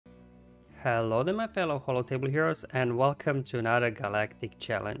Hello there my fellow Holotable heroes and welcome to another Galactic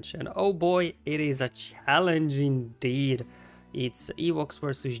challenge. And oh boy, it is a challenge indeed. It's Ewoks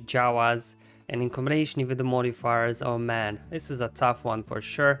versus Jawas, and in combination with the modifiers, oh man, this is a tough one for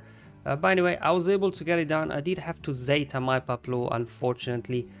sure. By the way, I was able to get it done. I did have to Zeta my Paplu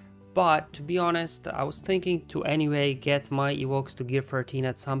unfortunately, but to be honest, I was thinking to anyway get my Ewoks to Gear 13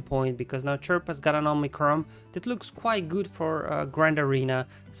 at some point, because now Chirpa's got an Omicron that looks quite good for Grand Arena,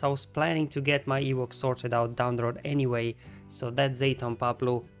 so I was planning to get my Ewoks sorted out down the road anyway, so that Zeta on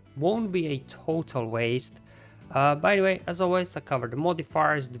Paplu won't be a total waste. By the way, as always, I covered the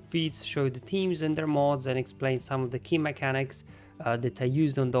modifiers, the feats, show the teams and their mods, and explain some of the key mechanics that I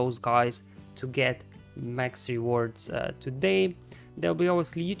used on those guys to get max rewards today. There'll be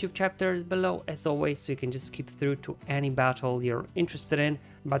obviously YouTube chapters below as always, so you can just skip through to any battle you're interested in.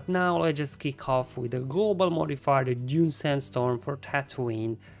 But now let's just kick off with the global modifier, the Dune Sandstorm for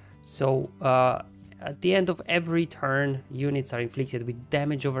Tatooine. So at the end of every turn, units are inflicted with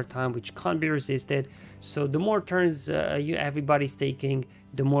damage over time which can't be resisted. So the more turns everybody's taking,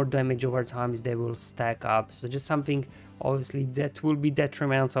 the more damage over time they will stack up. So just something obviously that will be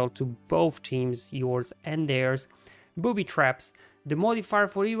detrimental to both teams, yours and theirs. Booby traps. The modifier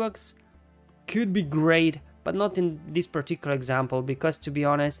for Ewoks could be great, but not in this particular example, because to be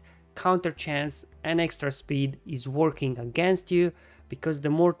honest, counter chance and extra speed is working against you, because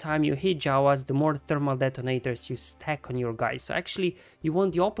the more time you hit Jawas, the more thermal detonators you stack on your guys. So actually you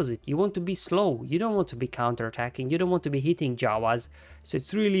want the opposite. You want to be slow, you don't want to be counter-attacking, you don't want to be hitting Jawas. So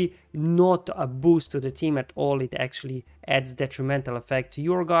it's really not a boost to the team at all. It actually adds detrimental effect to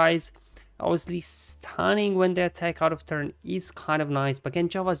your guys. Obviously, stunning when they attack out of turn is kind of nice, but again,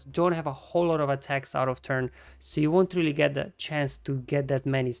 Jawas don't have a whole lot of attacks out of turn, so you won't really get the chance to get that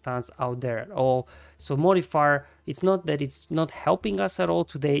many stuns out there at all. So modifier, it's not that it's not helping us at all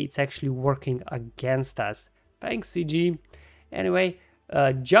today, it's actually working against us. Thanks, CG. Anyway,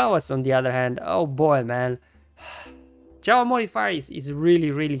 Jawas on the other hand, oh boy, man. Jawa modifier is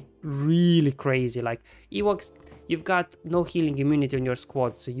really crazy. Like Ewoks, you've got no healing immunity on your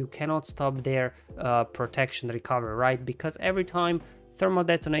squad, so you cannot stop their protection recovery, right? Because every time thermal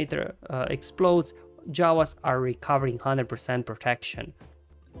detonator explodes, Jawas are recovering 100% protection.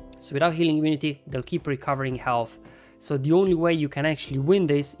 So without healing immunity, they'll keep recovering health. So the only way you can actually win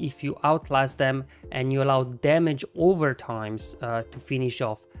this if you outlast them and you allow damage over times to finish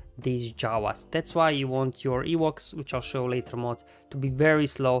off these Jawas. That's why you want your Ewoks, which I'll show later mods, to be very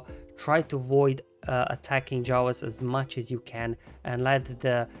slow. Try to avoid attacking Jawas as much as you can and let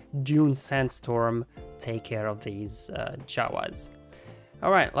the Dune Sandstorm take care of these Jawas.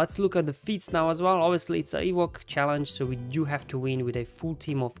 Alright, let's look at the feats now as well. Obviously it's an Ewok challenge, so we do have to win with a full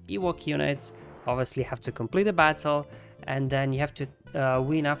team of Ewok units. Obviously have to complete a battle, and then you have to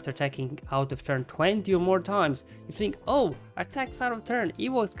win after attacking out of turn 20 or more times. You think, oh, attacks out of turn,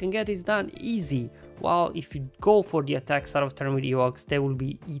 Ewoks can get this done easy. Well, if you go for the attacks out of turn with Ewoks, they will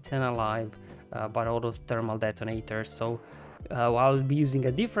be eaten alive by all those thermal detonators. So I'll be using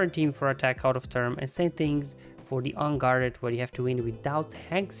a different team for attack out of turn, and same things for the unguarded, where you have to win without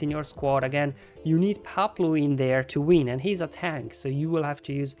tanks in your squad. Again, you need Paplu in there to win, and he's a tank, so you will have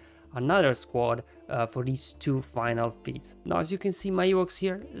to use another squad for these two final feats. Now, as you can see, my Ewoks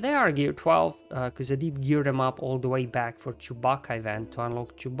here, they are gear 12, because I did gear them up all the way back for Chewbacca event to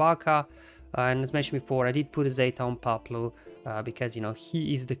unlock Chewbacca. And as mentioned before, I did put a Zeta on Paplu because, you know,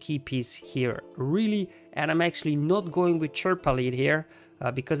 he is the key piece here, really. And I'm actually not going with Chirpa lead here,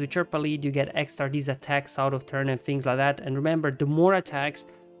 because with Chirpa lead you get extra these attacks out of turn and things like that. And remember, the more attacks,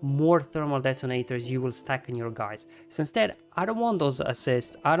 more thermal detonators you will stack in your guys. So instead, I don't want those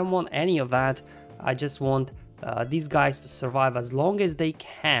assists, I don't want any of that. I just want these guys to survive as long as they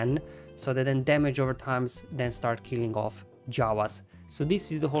can, so that then damage over times then start killing off Jawas. So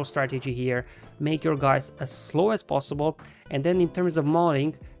this is the whole strategy here. Make your guys as slow as possible, and then in terms of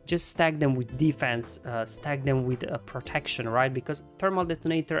modding, just stack them with defense, stack them with protection, right? Because thermal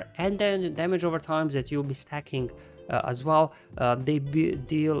detonator and then damage over times that you'll be stacking as well, they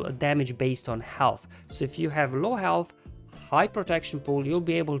deal damage based on health. So if you have low health, high protection pool, you'll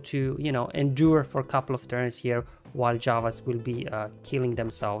be able to, you know, endure for a couple of turns here, while Jawas will be killing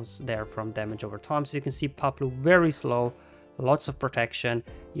themselves there from damage over time. So you can see Paplu very slow, lots of protection.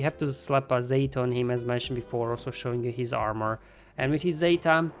 You have to slap a Zeta on him, as mentioned before, also showing you his armor. And with his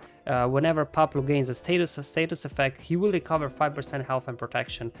Zeta, whenever Paplu gains a status effect, he will recover 5% health and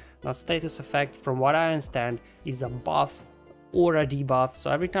protection. Now, status effect, from what I understand, is a buff or a debuff. So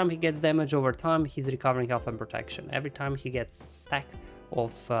every time he gets damage over time, he's recovering health and protection. Every time he gets stacked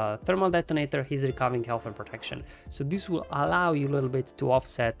of thermal detonator, he's recovering health and protection. So this will allow you a little bit to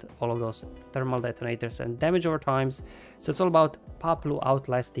offset all of those thermal detonators and damage over times. So it's all about Paplu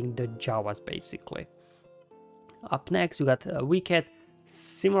outlasting the Jawas basically. Up next we got Wicked,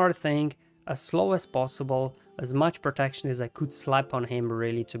 similar thing, as slow as possible, as much protection as I could slap on him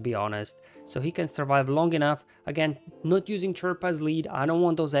really, to be honest, so he can survive long enough. Again, not using Chirpa's lead, I don't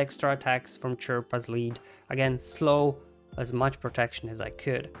want those extra attacks from Chirpa's lead. Again, slow, as much protection as I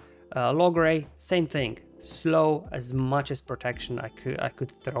could. Logray, same thing, slow, as much as protection I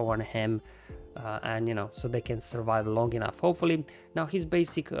could throw on him. And you know, so they can survive long enough, hopefully. Now his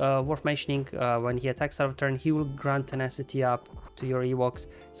basic, worth mentioning, when he attacks out of turn, he will grant tenacity up to your Ewoks,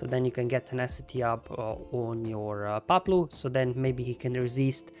 so then you can get tenacity up on your Paplu, so then maybe he can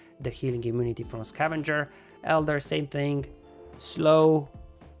resist the healing immunity from Scavenger. Elder, same thing, slow,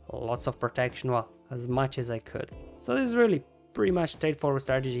 lots of protection, well, as much as I could. So this is really pretty much straightforward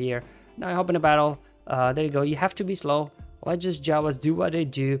strategy here. Now I hop in a battle, there you go, you have to be slow, let just Jawas do what they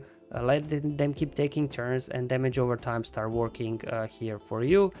do. Let them keep taking turns, and damage over time start working here for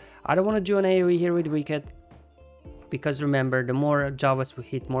you. I don't want to do an AoE here with Wicked, because remember, the more Jawas we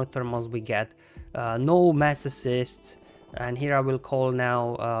hit, more thermals we get. No mass assists, and here I will call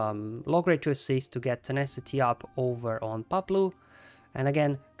now Logray to assist to get tenacity up over on Paplu. And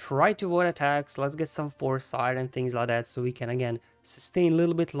again, try to avoid attacks, let's get some foresight and things like that, so we can again sustain a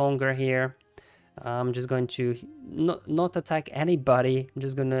little bit longer here. I'm just going to not attack anybody. I'm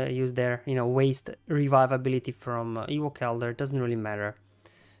just gonna use their, you know, waste revive ability from Ewok Elder. Doesn't really matter.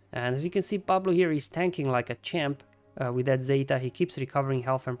 And as you can see, Pablo here is tanking like a champ with that Zeta. He keeps recovering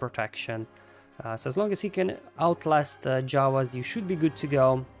health and protection. So as long as he can outlast Jawas, you should be good to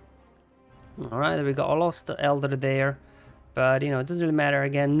go. Alright, there we go. I lost the Elder there, but you know, it doesn't really matter.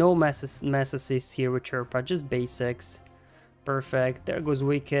 Again, no mass assists here with Chirpa, just basics. Perfect. There goes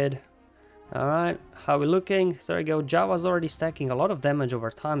Wicked. Alright, how we looking? So there we go, Jawa's already stacking a lot of damage over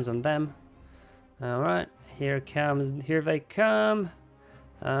times on them. Alright, here they come.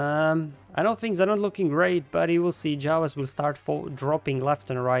 I don't think they're not looking great, but you will see Jawas will start dropping left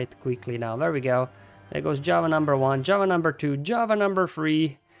and right quickly now. There we go. There goes Java number 1, Java number 2, Java number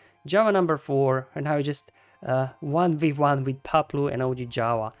 3, Java number 4, and now just 1v1 with Paplu and OG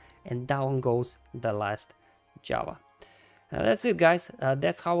Jawa. And down goes the last Java. That's it, guys.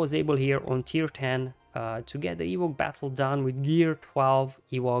 That's how I was able here on tier 10 to get the Ewok battle done with gear 12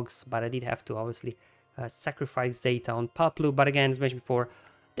 Ewoks, but I did have to obviously sacrifice Zeta on Paplu. But again, as mentioned before,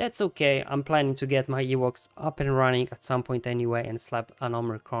 that's okay. I'm planning to get my Ewoks up and running at some point anyway and slap an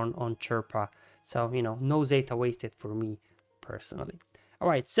Omicron on Chirpa. So, you know, no Zeta wasted for me personally.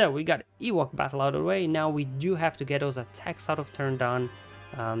 Alright, so we got Ewok battle out of the way. Now we do have to get those attacks out of turn done,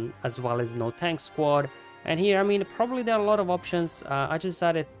 as well as no tank squad. And here, I mean, probably there are a lot of options. I just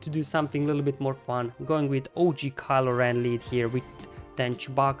decided to do something a little bit more fun, going with OG Kylo Ren lead here, with then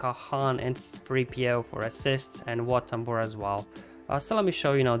Chewbacca, Han, and 3PO for assists, and Watambor as well. So let me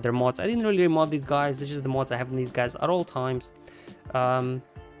show you now their mods. I didn't really remod these guys, it's just the mods I have in these guys at all times.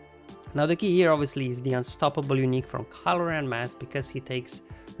 Now the key here obviously is the Unstoppable unique from Kylo Ren Mask, because he takes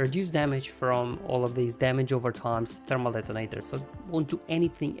reduced damage from all of these damage over times, thermal detonators, so won't do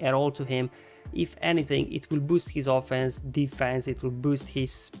anything at all to him. If anything, it will boost his offense, defense, it will boost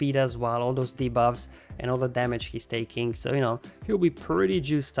his speed as well, all those debuffs and all the damage he's taking. So, you know, he'll be pretty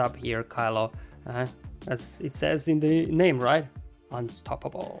juiced up here, Kylo. As it says in the name, right?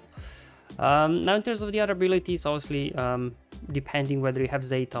 Unstoppable. Now in terms of the other abilities, obviously, depending whether you have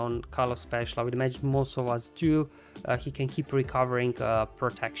Zeta on Kylo special, I would imagine most of us do, he can keep recovering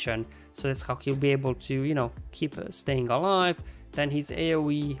protection. So that's how he'll be able to, you know, keep staying alive. Then his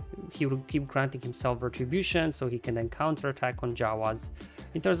AoE, he will keep granting himself retribution, so he can then counterattack on Jawas.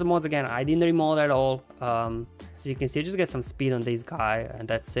 In terms of mods, again, I didn't remod at all. So you can see, just get some speed on this guy, and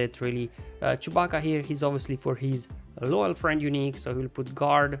that's it really. Chewbacca here, he's obviously for his loyal friend unique, so he'll put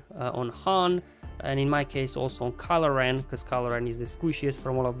guard on Han, and in my case also on Kylo Ren, because Kylo Ren is the squishiest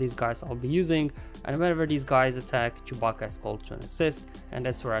from all of these guys I'll be using. And whenever these guys attack, Chewbacca is called to an assist, and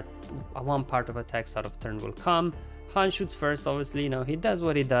that's where one part of attacks out of turn will come. Han shoots first, obviously, you know, he does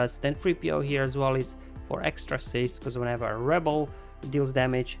what he does. Then 3PO here as well is for extra assist, because whenever a rebel deals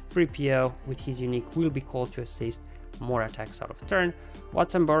damage, 3PO with his unique will be called to assist more attacks out of turn.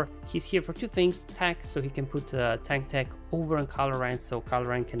 Watambor, he's here for two things: tech, so he can put tank tech over on Kylo Ren, so Kylo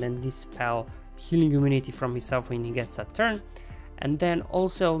Ren can then dispel healing immunity from himself when he gets that turn. And then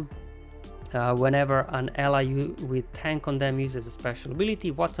also, whenever an ally with tank on them uses a special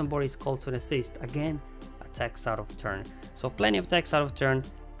ability, Watambor is called to an assist, again, attacks out of turn. So plenty of attacks out of turn,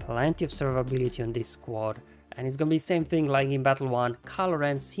 plenty of survivability on this squad. And it's gonna be the same thing like in Battle 1, Kylo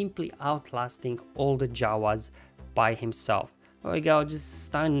Ren simply outlasting all the Jawas by himself. There we go, just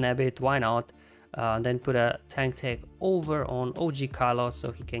stun a bit, why not? Then put a tank tech over on OG Kylo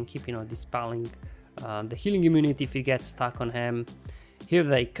so he can keep, you know, dispelling the healing immunity if he gets stuck on him. Here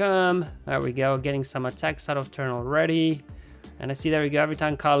they come. There we go, getting some attacks out of turn already. And I see, there we go, every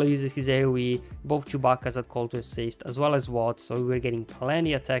time Kylo uses his AoE, both Chewbacca's at call to assist as well as Watt, so we're getting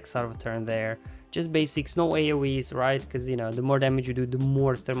plenty attacks out of turn there. Just basics, no AoEs, right? Because, you know, the more damage you do, the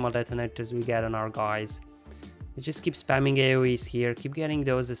more thermal detonators we get on our guys. Just keep spamming AoEs here, keep getting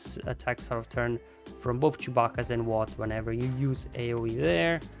those attacks out of turn from both Chewbacca's and Watt whenever you use AoE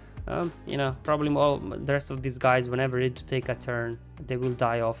there. You know, probably all the rest of these guys, whenever they do take a turn, they will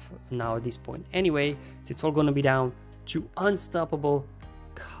die off now at this point. Anyway, so it's all gonna be down to unstoppable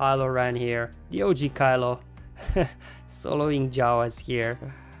Kylo Ren here, the OG Kylo, soloing Jawas here.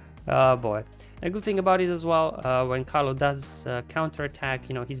 Oh boy. A good thing about it as well, when Kylo does counter-attack,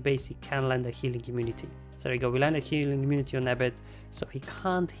 you know, his basic can land a healing immunity. So there you go, we land a healing immunity on Nebet, so he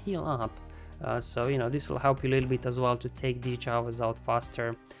can't heal up. So, you know, this will help you a little bit as well to take these Jawas out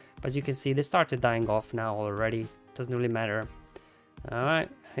faster. But as you can see, they started dying off now already. Doesn't really matter. Alright,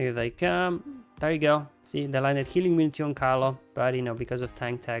 here they come. There you go. See, they landed healing immunity on Kylo, but, you know, because of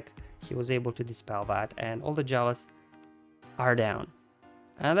tank tech, he was able to dispel that, and all the Jawas are down.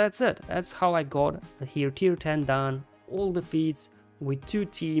 And that's it. That's how I got here tier 10 done. All defeats with 2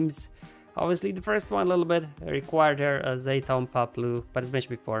 teams. Obviously, the first one a little bit required her Zeta on Paplu, but as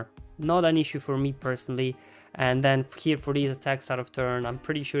mentioned before, not an issue for me personally. And then here for these attacks out of turn, I'm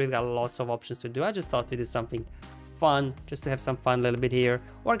pretty sure you've got lots of options to do. I just thought to do something fun, just to have some fun a little bit here.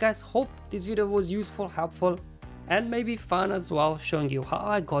 Or guys, hope this video was useful, helpful, and maybe fun as well, showing you how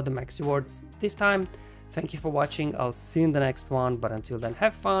I got the max rewards this time. Thank you for watching. I'll see you in the next one, but until then,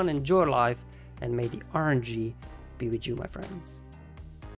 have fun, enjoy life, and may the RNG be with you, my friends.